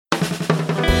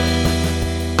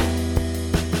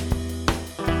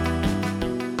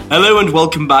Hello and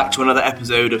welcome back to another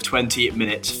episode of 20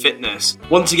 Minute Fitness.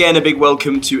 Once again, a big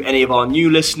welcome to any of our new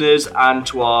listeners and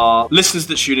to our listeners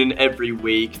that tune in every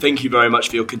week. Thank you very much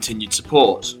for your continued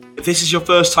support. If this is your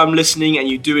first time listening and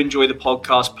you do enjoy the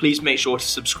podcast, please make sure to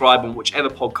subscribe on whichever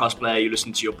podcast player you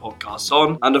listen to your podcasts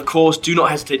on. And of course, do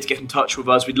not hesitate to get in touch with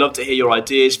us. We'd love to hear your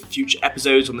ideas for future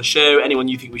episodes on the show, anyone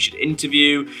you think we should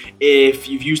interview. If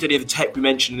you've used any of the tech we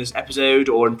mentioned in this episode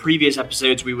or in previous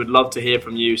episodes, we would love to hear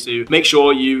from you. So make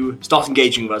sure you start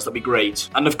engaging with us, that'd be great.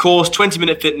 And of course, 20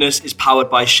 Minute Fitness is powered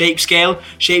by ShapeScale.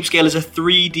 ShapeScale is a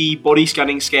 3D body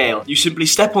scanning scale. You simply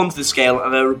step onto the scale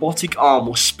and a robotic arm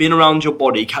will spin around your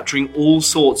body, capturing all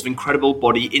sorts of incredible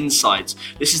body insights.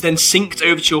 This is then synced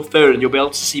over to your phone and you'll be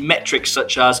able to see metrics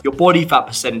such as your body fat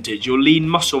percentage, your lean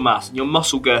muscle mass, and your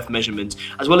muscle girth measurement,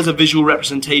 as well as a visual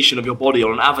representation of your body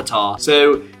on an avatar.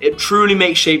 So it truly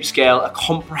makes ShapeScale a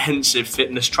comprehensive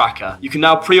fitness tracker. You can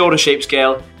now pre-order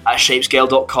ShapeScale at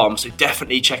shapescale.com, so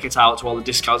definitely check it out while the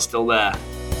discount's still there.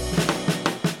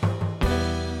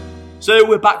 So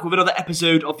we're back with another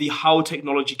episode of the How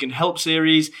Technology Can Help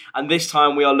series, and this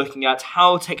time we are looking at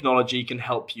how technology can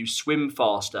help you swim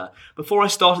faster. Before I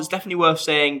start, it's definitely worth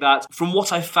saying that from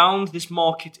what I've found, this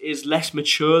market is less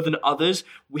mature than others.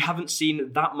 We haven't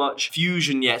seen that much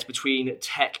fusion yet between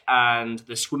tech and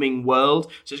the swimming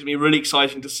world, so it's going to be really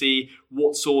exciting to see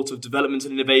what sort of developments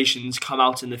and innovations come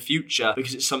out in the future,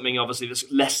 because it's something obviously that's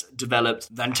less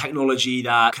developed than technology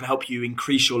that can help you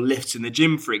increase your lifts in the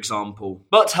gym, for example.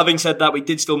 But having said that, we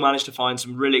did still manage to find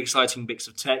some really exciting bits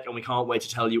of tech and we can't wait to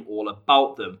tell you all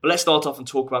about them. But let's start off and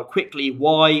talk about quickly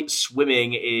why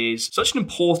swimming is such an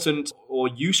important or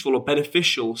useful or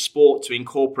beneficial sport to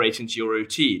incorporate into your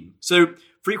routine. So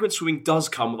frequent swimming does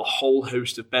come with a whole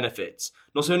host of benefits.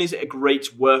 Not only is it a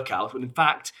great workout, but in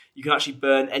fact, you can actually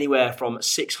burn anywhere from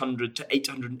 600 to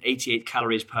 888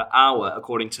 calories per hour,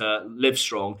 according to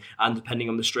Livestrong, and depending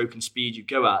on the stroke and speed you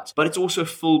go at. But it's also a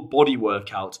full body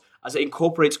workout, as it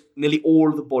incorporates nearly all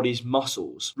of the body's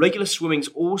muscles. Regular swimming's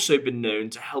also been known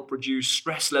to help reduce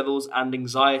stress levels and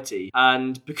anxiety,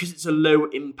 and because it's a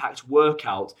low-impact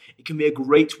workout, it can be a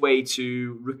great way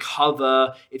to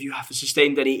recover if you have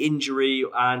sustained any injury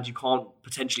and you can't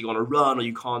potentially go on a run or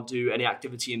you can't do any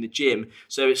activity in the gym.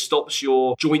 So it stops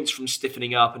your joints from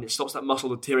stiffening up and it stops that muscle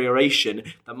deterioration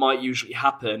that might usually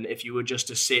happen if you were just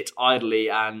to sit idly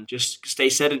and just stay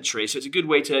sedentary. So it's a good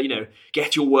way to,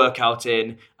 get your workout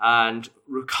in and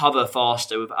recover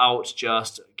faster without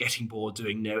just getting bored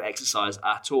doing no exercise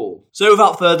at all. So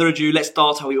without further ado, let's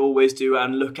start how we always do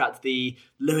and look at the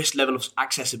lowest level of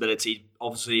accessibility,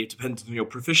 obviously depending on your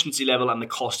proficiency level and the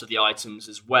cost of the items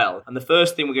as well. And the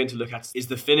first thing we're going to look at is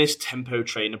the Finis Tempo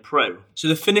Trainer Pro. So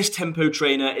the Finis Tempo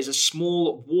Trainer is a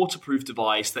small waterproof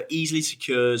device that easily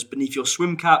secures beneath your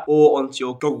swim cap or onto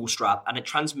your goggle strap, and it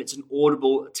transmits an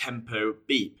audible tempo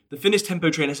beep. The Finis Tempo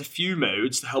Trainer has a few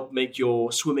modes to help make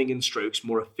your swimming and strokes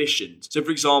more efficient. So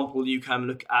for example, you can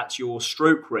look at your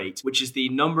stroke rate, which is the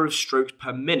number of strokes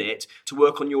per minute, to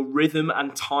work on your rhythm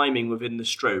and timing within the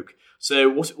stroke. So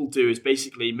what it will do is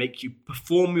basically make you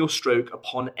perform your stroke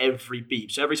upon every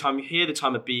beep. So every time you hear the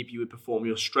timer beep, you would perform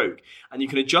your stroke. And you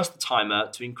can adjust the timer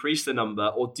to increase the number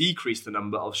or decrease the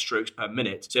number of strokes per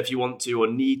minute. So if you want to or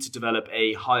need to develop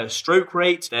a higher stroke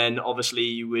rate, then obviously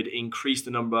you would increase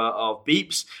the number of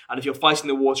beeps. And if you're fighting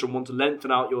the water and want to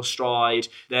lengthen out your stride,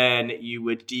 then you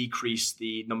would decrease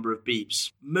the number of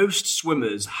beeps. Most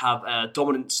swimmers have a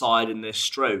dominant side in their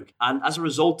stroke. And as a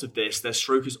result of this, their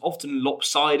stroke is often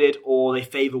lopsided or they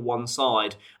favour one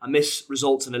side, and this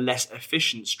results in a less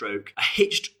efficient stroke. A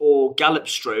hitched or gallop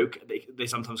stroke, they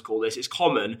sometimes call this, is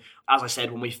common, as I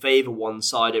said, when we favour one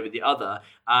side over the other,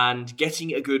 and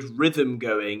getting a good rhythm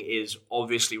going is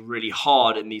obviously really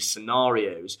hard in these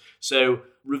scenarios. So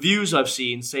reviews I've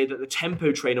seen say that the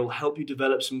Tempo Trainer will help you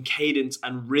develop some cadence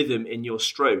and rhythm in your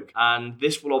stroke, and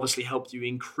this will obviously help you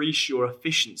increase your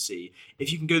efficiency.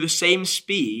 If you can go the same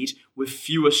speed with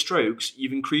fewer strokes,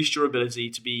 you've increased your ability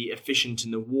to be efficient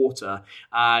in the water,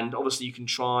 and obviously you can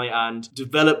try and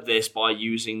develop this by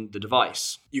using the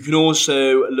device. You can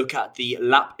also look at the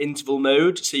lap interval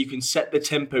mode, so you can set the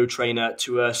Tempo Trainer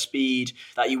to a speed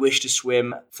that you wish to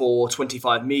swim for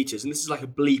 25 meters, and this is like a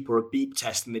bleep or a beep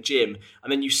test in the gym,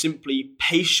 and then you simply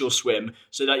pace your swim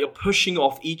so that you're pushing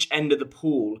off each end of the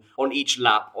pool on each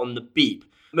lap on the beep.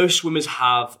 Most swimmers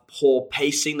have poor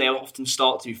pacing. They often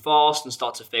start too fast and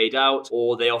start to fade out,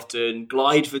 or they often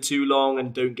glide for too long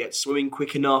and don't get swimming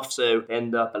quick enough, so they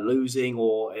end up losing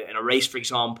or in a race, for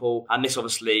example, and this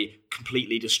obviously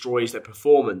completely destroys their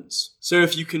performance. So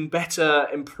if you can better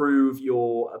improve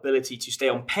your ability to stay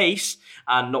on pace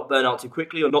and not burn out too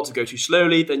quickly or not to go too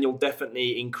slowly, then you'll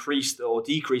definitely increase or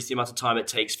decrease the amount of time it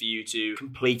takes for you to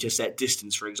complete a set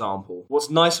distance, for example. What's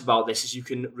nice about this is you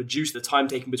can reduce the time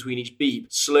taken between each beep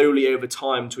slowly over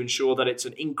time to ensure that it's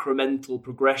an incremental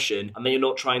progression and that you're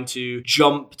not trying to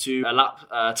jump to a lap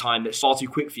time that's far too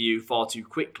quick for you far too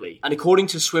quickly. And according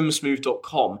to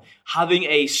swimsmooth.com, having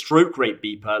a stroke rate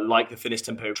beeper like the Fitness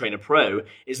Tempo Trainer Pro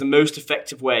is the most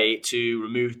effective way to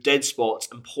remove dead spots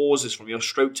and pauses from your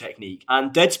stroke technique.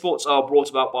 And dead spots are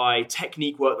brought about by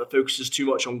technique work that focuses too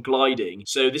much on gliding.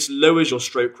 So this lowers your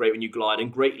stroke rate when you glide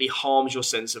and greatly harms your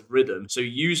sense of rhythm. So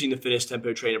using the Fitness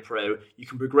Tempo Trainer Pro, you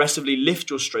can progressively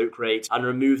lift your stroke rate and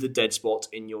remove the dead spot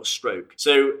in your stroke.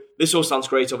 So this all sounds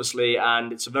great, obviously,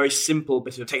 and it's a very simple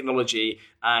bit of technology,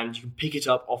 and you can pick it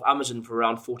up off Amazon for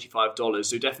around $45.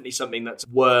 So definitely something that's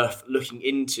worth looking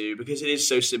into because it is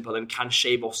so simple and can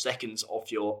shave off seconds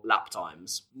off your lap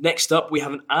times. Next up, we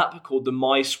have an app called the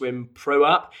MySwim Pro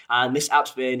app, and this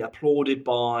app's been applauded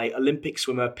by Olympic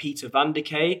swimmer Peter van der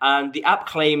Kay, and the app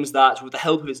claims that with the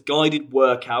help of its guided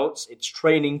workouts, its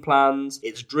training plans,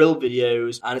 its drill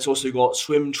videos, and it's also got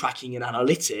swim tracking and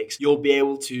analytics, you'll be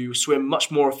able to swim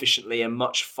much more efficiently and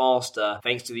much faster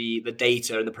thanks to the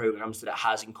data and the programs that it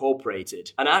has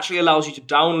incorporated. And it actually allows you to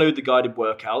download the guided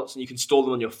workouts, and you can store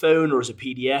them on your phone or as a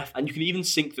PDF, and you can even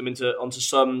sync them onto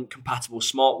some compatible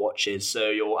smartwatches. So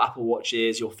your Apple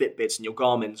Watches, your Fitbits, and your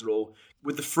Garmins are all.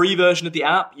 With the free version of the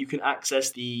app, you can access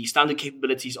the standard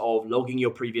capabilities of logging your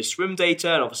previous swim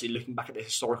data and obviously looking back at the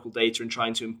historical data and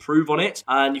trying to improve on it.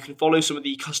 And you can follow some of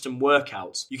the custom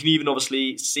workouts. You can even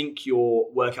obviously sync your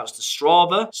workouts to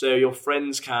Strava, so your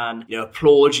friends can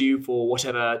applaud you for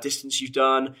whatever distance you've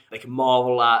done. They can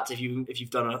marvel at if you've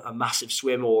done a massive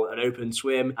swim or an open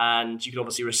swim, and you can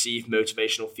obviously receive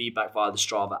motivational feedback via the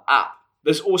Strava app.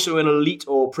 There's also an elite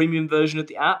or premium version of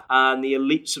the app, and the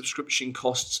elite subscription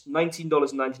costs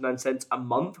 $19.99 a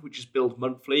month, which is billed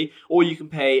monthly, or you can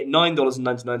pay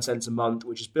 $9.99 a month,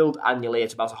 which is billed annually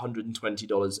at about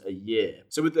 $120 a year.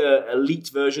 So with the elite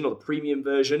version or the premium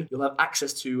version, you'll have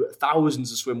access to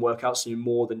thousands of swim workouts, so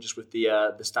more than just with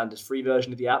the standard free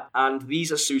version of the app, and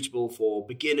these are suitable for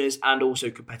beginners and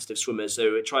also competitive swimmers,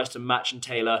 so it tries to match and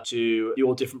tailor to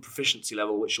your different proficiency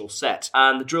level which you'll set.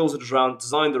 And the drills are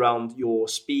designed around your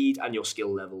speed and your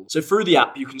skill level. So through the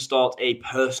app, you can start a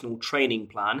personal training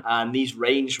plan, and these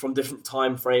range from different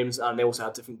time frames, and they also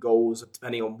have different goals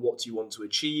depending on what you want to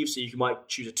achieve. So you might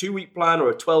choose a 2-week plan or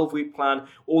a 12-week plan,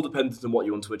 all dependent on what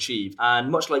you want to achieve. And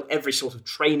much like every sort of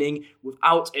training,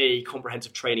 without a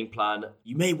comprehensive training plan,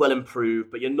 you may well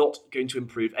improve, but you're not going to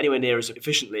improve anywhere near as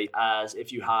efficiently as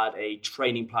if you had a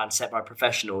training plan set by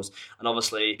professionals. And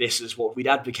obviously, this is what we'd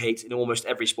advocate in almost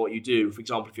every sport you do. For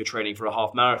example, if you're training for a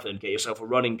half marathon, get yourself a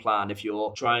running plan. If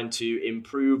you're trying to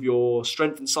improve your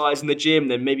strength and size in the gym,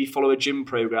 then maybe follow a gym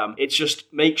program. It's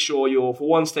just make sure you're, for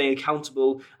one, staying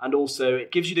accountable, and also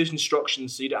it gives you those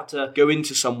instructions so you don't have to go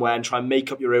into somewhere and try and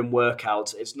make up your own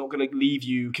workouts. It's not going to leave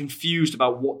you confused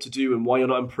about what to do and why you're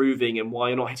not improving and why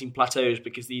you're not hitting plateaus,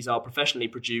 because these are professionally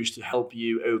produced to help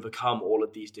you overcome all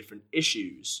of these different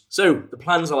issues. So the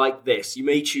plans are like this. You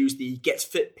may choose the Get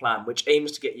Fit plan, which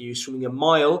aims to get you swimming a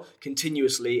mile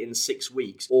continuously in 6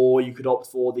 weeks, or you could opt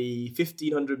for the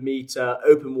 1500 meter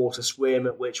open water swim,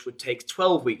 which would take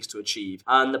 12 weeks to achieve.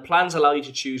 And the plans allow you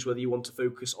to choose whether you want to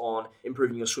focus on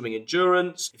improving your swimming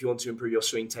endurance, if you want to improve your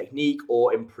swimming technique,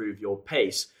 or improve your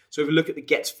pace. So if you look at the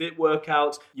Get Fit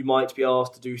workout, you might be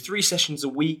asked to do 3 sessions a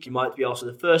week. You might be asked for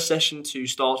the first session to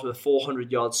start with a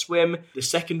 400-yard swim. The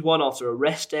second one, after a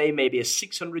rest day, maybe a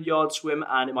 600-yard swim,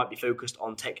 and it might be focused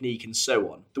on technique and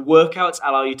so on. The workouts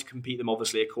allow you to compete them,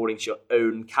 obviously, according to your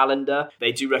own calendar.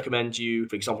 They do recommend you,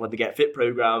 for example, in the Get Fit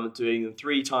program, doing them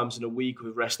 3 times in a week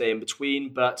with rest day in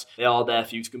between, but they are there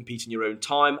for you to compete in your own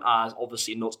time, as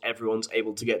obviously not everyone's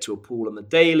able to get to a pool on the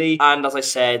daily. And as I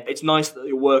said, it's nice that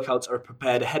your workouts are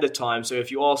prepared ahead of time, so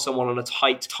if you are someone on a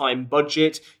tight time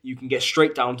budget, you can get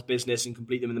straight down to business and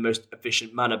complete them in the most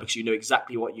efficient manner because you know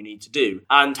exactly what you need to do.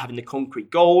 And having the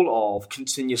concrete goal of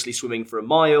continuously swimming for a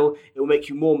mile, it will make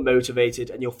you more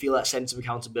motivated, and you'll feel that sense of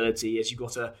accountability as you've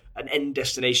got an end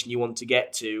destination you want to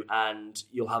get to, and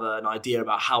you'll have an idea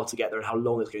about how to get there and how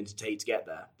long it's going to take to get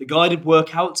there. The guided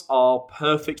workouts are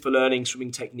perfect for learning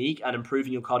swimming technique and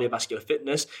improving your cardiovascular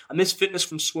fitness, and this fitness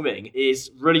from swimming is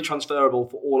really transferable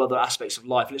for all other aspects of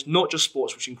life. And it's not just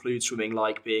sports which include swimming,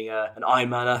 like being an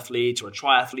Ironman athlete or a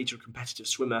triathlete or a competitive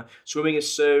swimmer. Swimming is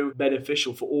so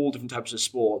beneficial for all different types of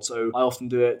sports. So I often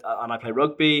do it, and I play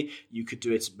rugby. You could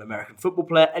do it as an American football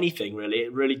player, anything really.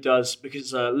 It really does, because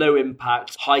it's a low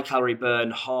impact, high calorie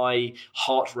burn, high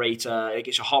heart rate. It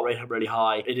gets your heart rate up really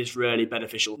high. It is really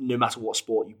beneficial no matter what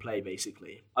sport you play,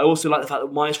 basically. I also like the fact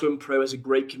that MySwimPro is a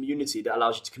great community that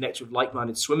allows you to connect with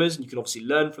like-minded swimmers, and you can obviously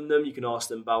learn from them. You can ask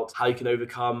them about how you can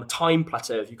overcome time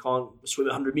plateau. If you can't swim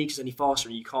 100 meters any faster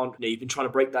and you've been trying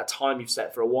to break that time you've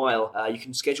set for a while, you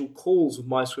can schedule calls with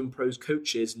MySwimPro's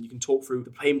coaches and you can talk through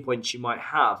the pain points you might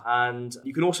have. And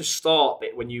you can also start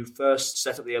it when you first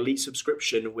set up the elite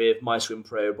subscription with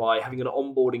MySwimPro by having an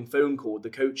onboarding phone call with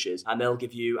the coaches, and they'll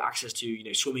give you access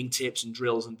to swimming tips and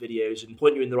drills and videos and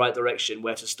point you in the right direction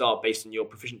where to start based on your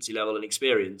proficiency level and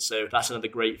experience. So that's another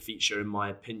great feature in my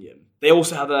opinion. They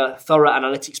also have a thorough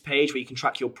analytics page where you can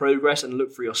track your progress and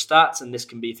look for your stats, and this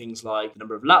can be things like the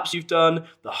number of laps you've done,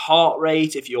 the heart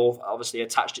rate, if you're obviously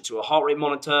attached it to a heart rate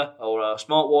monitor or a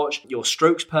smartwatch, your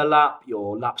strokes per lap,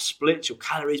 your lap splits, your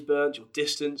calories burnt, your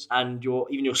distance, and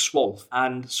even your SWOLF.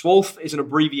 And SWOLF is an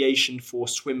abbreviation for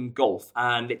swim golf,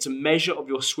 and it's a measure of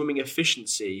your swimming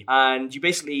efficiency, and you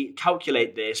basically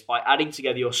calculate this by adding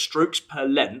together your strokes per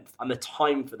length and the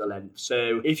time for the length.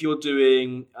 So if you're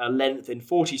doing a length in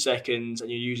 40 seconds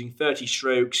and you're using 30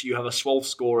 strokes, you have a SWOLF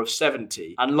score of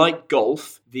 70. And like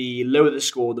golf, the lower the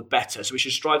score, the better. So we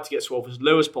should strive to get SWOLF as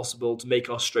low as possible to make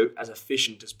our stroke as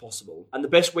efficient as possible. And the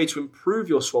best way to improve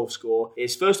your SWOLF score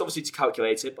is first obviously to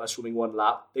calculate it by swimming one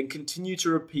lap, then continue to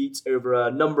repeat over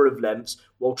a number of lengths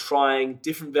while trying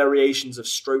different variations of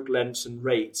stroke lengths and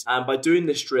rates. And by doing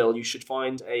this drill, you should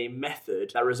find a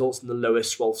method that results in the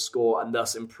lowest SWOLF score and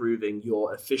thus improving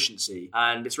your efficiency.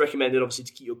 And it's recommended obviously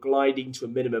to keep your gliding to a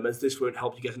minimum, as this won't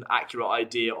help you get an accurate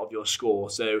idea of your score.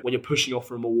 So when you're pushing off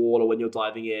from a wall or when you're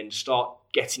diving in, start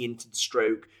getting into the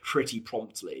stroke pretty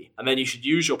promptly. And then you should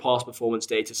use your past performance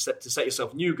data to set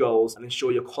yourself new goals and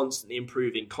ensure you're constantly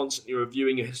improving, constantly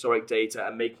reviewing your historic data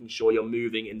and making sure you're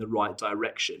moving in the right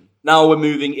direction. Now we're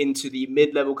moving into the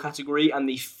mid-level category, and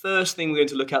the first thing we're going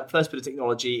to look at, the first bit of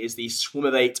technology, is the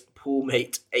Swimovate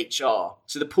Poolmate HR.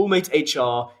 So the Poolmate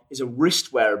HR is a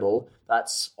wrist wearable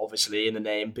that's obviously in the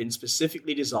name been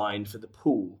specifically designed for the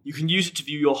pool. You can use it to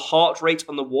view your heart rate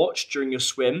on the watch during your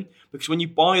swim, because when you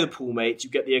buy the Poolmate, you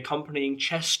get the accompanying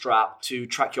chest strap to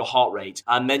track your heart rate,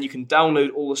 and then you can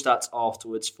download all the stats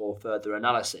afterwards for further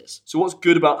analysis. So what's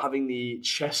good about having the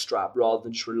chest strap rather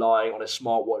than just relying on a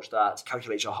smartwatch that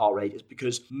calculates your heart rate is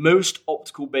because most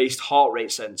optical-based heart rate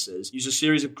sensors use a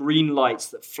series of green lights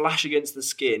that flash against the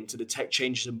skin to detect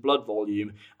changes in blood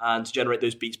volume and to generate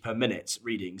those beats per minute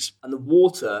readings. And the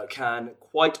water can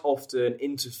quite often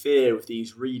interfere with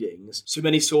these readings. So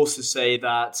many sources say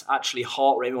that actually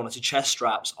heart rate monitor chest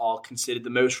straps are considered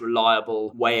the most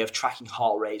reliable way of tracking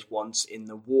heart rate once in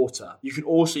the water. You can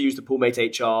also use the Poolmate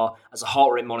HR as a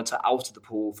heart rate monitor out of the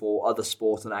pool for other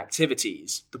sport and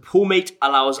activities. The Poolmate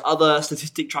allows other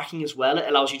statistic tracking as well. It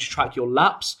allows you to track your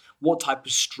laps, what type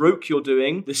of stroke you're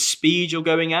doing, the speed you're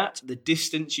going at, the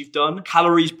distance you've done,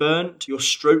 calories burnt, your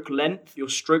stroke length, your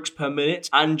strokes per minute,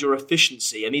 and your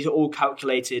efficiency. And these are all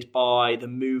calculated by the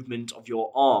movement of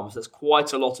your arms. There's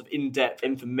quite a lot of in-depth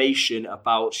information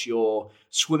about your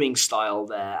swimming style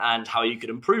there and how you could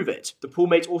improve it. The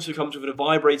Poolmate also comes with a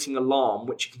vibrating alarm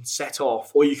which you can set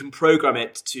off, or you can program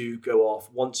it to go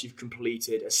off once you've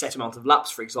completed a set amount of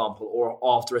laps, for example, or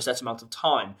after a set amount of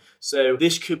time. So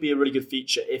this could be a really good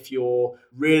feature if you're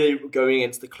really going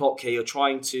against the clock here. You're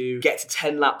trying to get to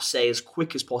 10 laps, say, as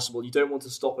quick as possible. You don't want to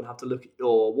stop and have to look at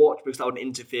your watch because that would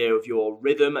interfere with your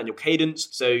rhythm and your cadence.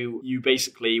 So you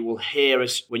basically will hear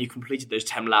as when you completed those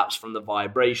 10 laps from the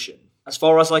vibration. As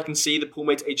far as I can see, the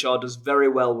Poolmate HR does very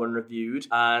well when reviewed,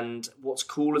 and what's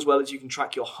cool as well is you can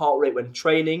track your heart rate when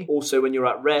training, also when you're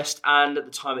at rest, and at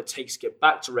the time it takes to get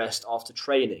back to rest after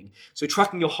training. So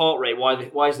tracking your heart rate,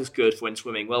 why is this good for when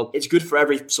swimming? Well, it's good for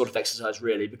every sort of exercise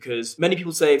really, because many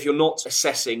people say if you're not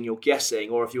assessing, you're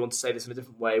guessing, or if you want to say this in a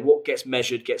different way, what gets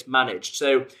measured gets managed.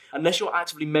 So unless you're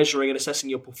actively measuring and assessing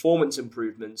your performance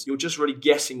improvements, you're just really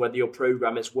guessing whether your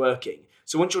program is working.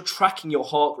 So once you're tracking your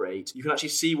heart rate, you can actually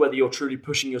see whether you're truly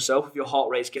pushing yourself, if your heart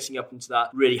rate is getting up into that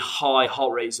really high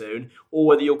heart rate zone, or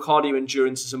whether your cardio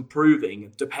endurance is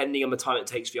improving, depending on the time it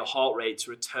takes for your heart rate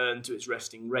to return to its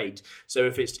resting rate. So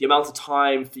if it's the amount of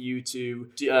time for you to,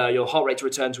 your heart rate to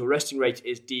return to a resting rate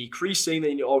is decreasing,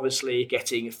 then you're obviously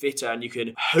getting fitter, and you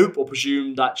can hope or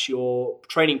presume that your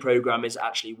training program is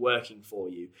actually working for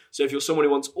you. So if you're someone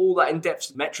who wants all that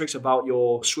in-depth metrics about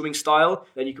your swimming style,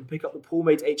 then you can pick up the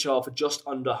Poolmate HR for just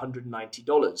under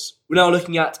 $190. We're now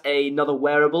looking at a another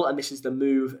wearable, and this is the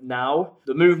Move Now.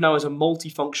 The Move Now is a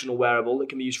multifunctional wearable that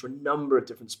can be used for a number of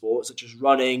different sports, such as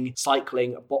running,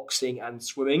 cycling, boxing, and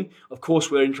swimming. Of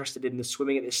course, we're interested in the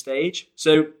swimming at this stage.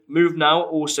 So Move Now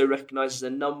also recognizes a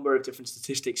number of different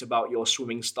statistics about your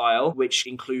swimming style, which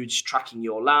includes tracking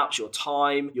your laps, your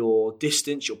time, your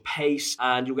distance, your pace,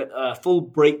 and you'll get a full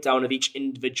breakdown of each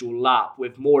individual lap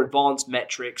with more advanced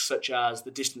metrics such as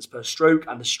the distance per stroke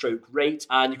and the stroke rate.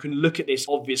 And you can look at this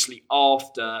obviously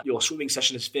after your swimming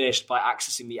session is finished by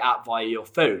accessing the app via your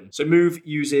phone. So Move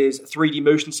uses 3D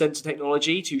motion sensor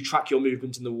technology to track your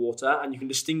movement in the water, and you can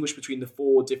distinguish between the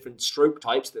 4 different stroke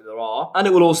types that there are. And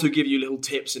it will also give you little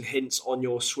tips and hints on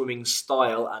your swimming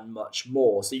style and much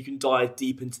more. So you can dive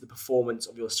deep into the performance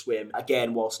of your swim,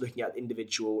 again, whilst looking at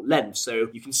individual lengths. So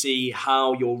you can see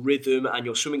how your rhythm and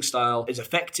your swimming style is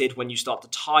affected when you start to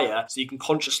tire. So you can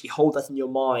consciously hold that in your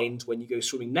mind when you go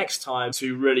swimming next time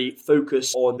to really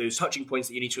focus on those touching points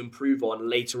that you need to improve on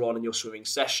later on in your swimming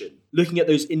session. Looking at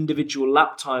those individual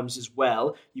lap times as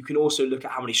well, you can also look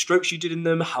at how many strokes you did in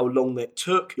them, how long they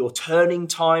took, your turning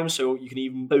time, so you can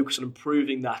even focus on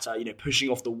improving that, pushing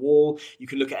off the wall. You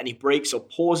can look at any breaks or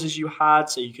pauses you had,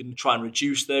 so you can try and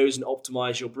reduce those and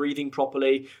optimize your breathing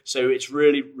properly. So it's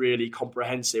really, really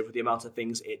comprehensive with the amount of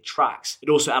things it tracks. It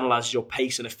also analyzes your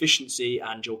pace and efficiency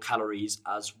and your calories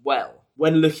as well.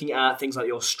 When looking at things like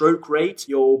your stroke rate,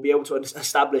 you'll be able to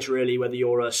establish really whether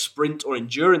you're a sprint or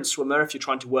endurance swimmer if you're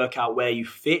trying to work out where you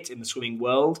fit in the swimming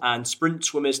world. And sprint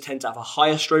swimmers tend to have a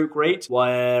higher stroke rate,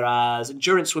 whereas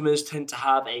endurance swimmers tend to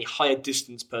have a higher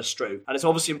distance per stroke. And it's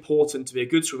obviously important to be a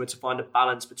good swimmer to find a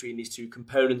balance between these two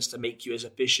components to make you as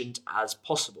efficient as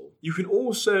possible. You can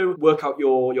also work out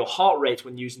your heart rate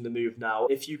when using the Move Now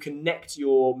if you connect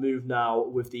your Move Now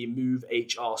with the Move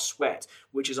HR Sweat,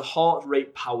 which is a heart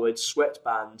rate powered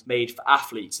sweatband made for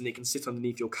athletes, and it can sit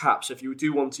underneath your cap. So if you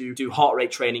do want to do heart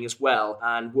rate training as well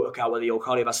and work out whether your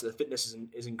cardiovascular fitness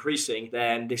is increasing,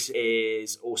 then this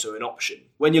is also an option.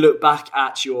 When you look back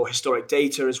at your historic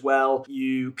data as well,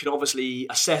 you can obviously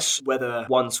assess whether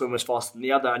one swimmer is faster than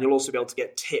the other, and you'll also be able to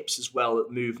get tips as well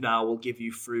that Move Now will give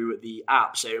you through the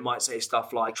app. So it might say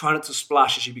stuff like, try not to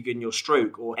splash as you begin your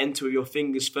stroke, or enter with your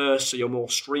fingers first so you're more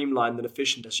streamlined and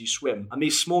efficient as you swim. And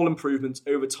these small improvements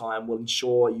over time will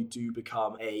ensure you do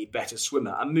become a better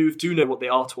swimmer. And Move do know what they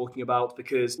are talking about,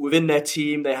 because within their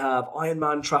team they have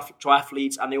Ironman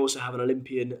triathletes and they also have an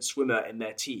Olympian swimmer in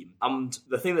their team. And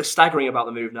the thing that's staggering about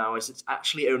the Move Now is it's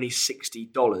actually only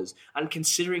 $60. And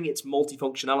considering its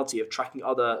multifunctionality of tracking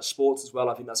other sports as well,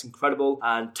 I think that's incredible.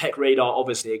 And TechRadar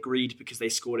obviously agreed because they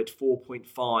scored it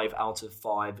 4.5 out of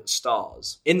 5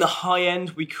 stars. In the high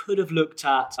end, we could have looked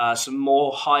at some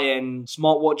more high-end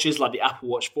smartwatches like the Apple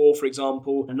Watch 4, for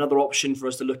example. Another option for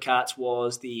us to look at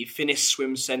was the Finis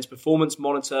SwimSense Performance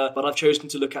Monitor, but I've chosen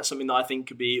to look at something that I think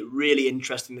could be really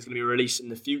interesting that's going to be released in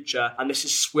the future, and this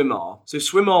is Swimr. So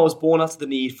Swimr was born out of the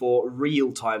need for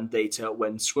real-time data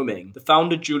when swimming. The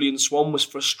founder, Julian Swan, was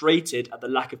frustrated at the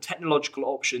lack of technological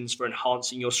options for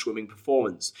enhancing your swimming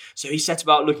performance. So he set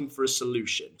about looking for a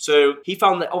solution. So he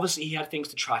found that obviously he had things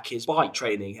to track his bike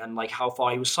training and like how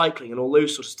far he was cycling and all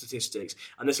those sorts of statistics,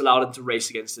 and this allowed him to race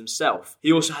against himself.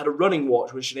 He also had a running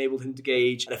watch which enabled him to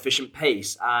gauge an efficient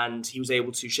pace, and he was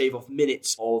able to shave off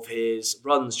minutes of his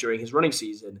runs during his running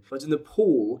season. But in the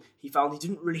pool, he found he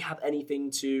didn't really have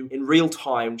anything to, in real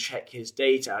time, check his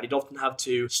data, and he'd often have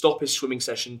to stop his swimming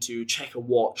session to check a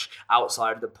watch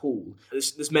outside of the pool.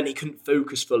 This meant he couldn't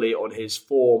focus fully on his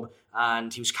form,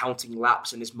 and he was counting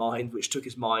laps in his mind, which took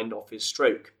his mind off his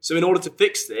stroke. So in order to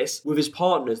fix this, with his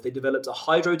partners, they developed a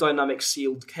hydrodynamic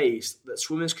sealed case that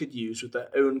swimmers could use with their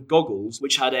own goggles,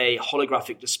 which had a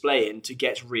holographic display in to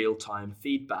get real-time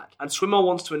feedback. And Swimr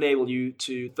wants to enable you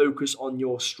to focus on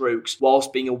your strokes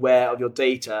whilst being aware of your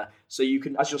data, so you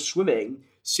can, as you're swimming,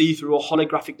 see through a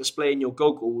holographic display in your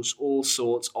goggles all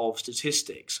sorts of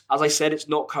statistics. As I said, it's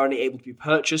not currently able to be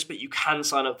purchased, but you can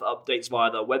sign up for updates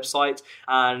via their website,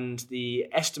 and the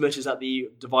estimate is that the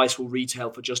device will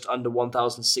retail for just under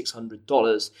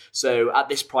 $1,600. So at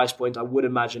this price point, I would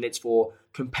imagine it's for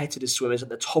competitive swimmers at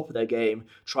the top of their game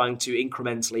trying to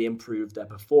incrementally improve their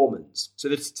performance. So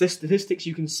the statistics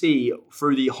you can see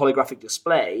through the holographic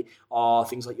display are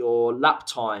things like your lap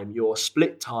time, your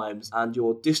split times, and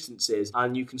your distances,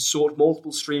 and you can sort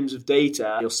multiple streams of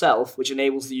data yourself, which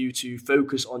enables you to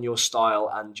focus on your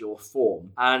style and your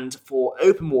form. And for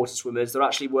open water swimmers, they're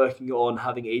actually working on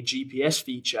having a GPS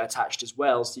feature attached as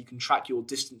well, so you can track your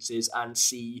distances and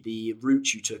see the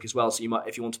route you took as well, so you might,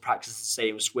 if you want to practice the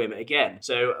same swim again.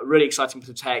 So a really exciting bit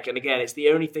of tech. And again, it's the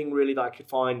only thing really that I could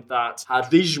find that had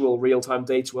visual real-time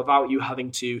data without you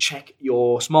having to check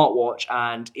your smartwatch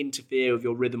and interfere with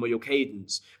your rhythm or your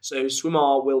cadence. So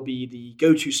SwimR will be the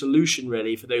go-to solution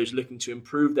really for those looking to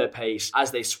improve their pace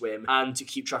as they swim and to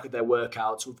keep track of their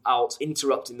workouts without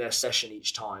interrupting their session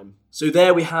each time. So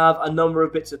there we have a number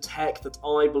of bits of tech that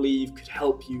I believe could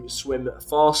help you swim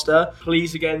faster.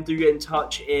 Please again do get in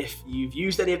touch if you've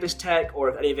used any of this tech or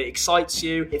if any of it excites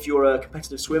you. If you're a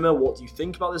competitive swimmer, what do you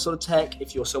think about this sort of tech?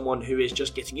 If you're someone who is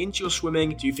just getting into your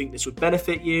swimming, do you think this would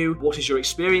benefit you? What is your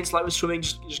experience like with swimming?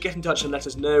 Just get in touch and let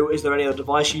us know. Is there any other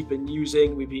device you've been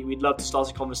using? We'd love to start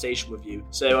a conversation with you.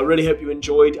 So I really hope you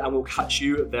enjoyed, and we'll catch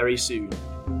you very soon.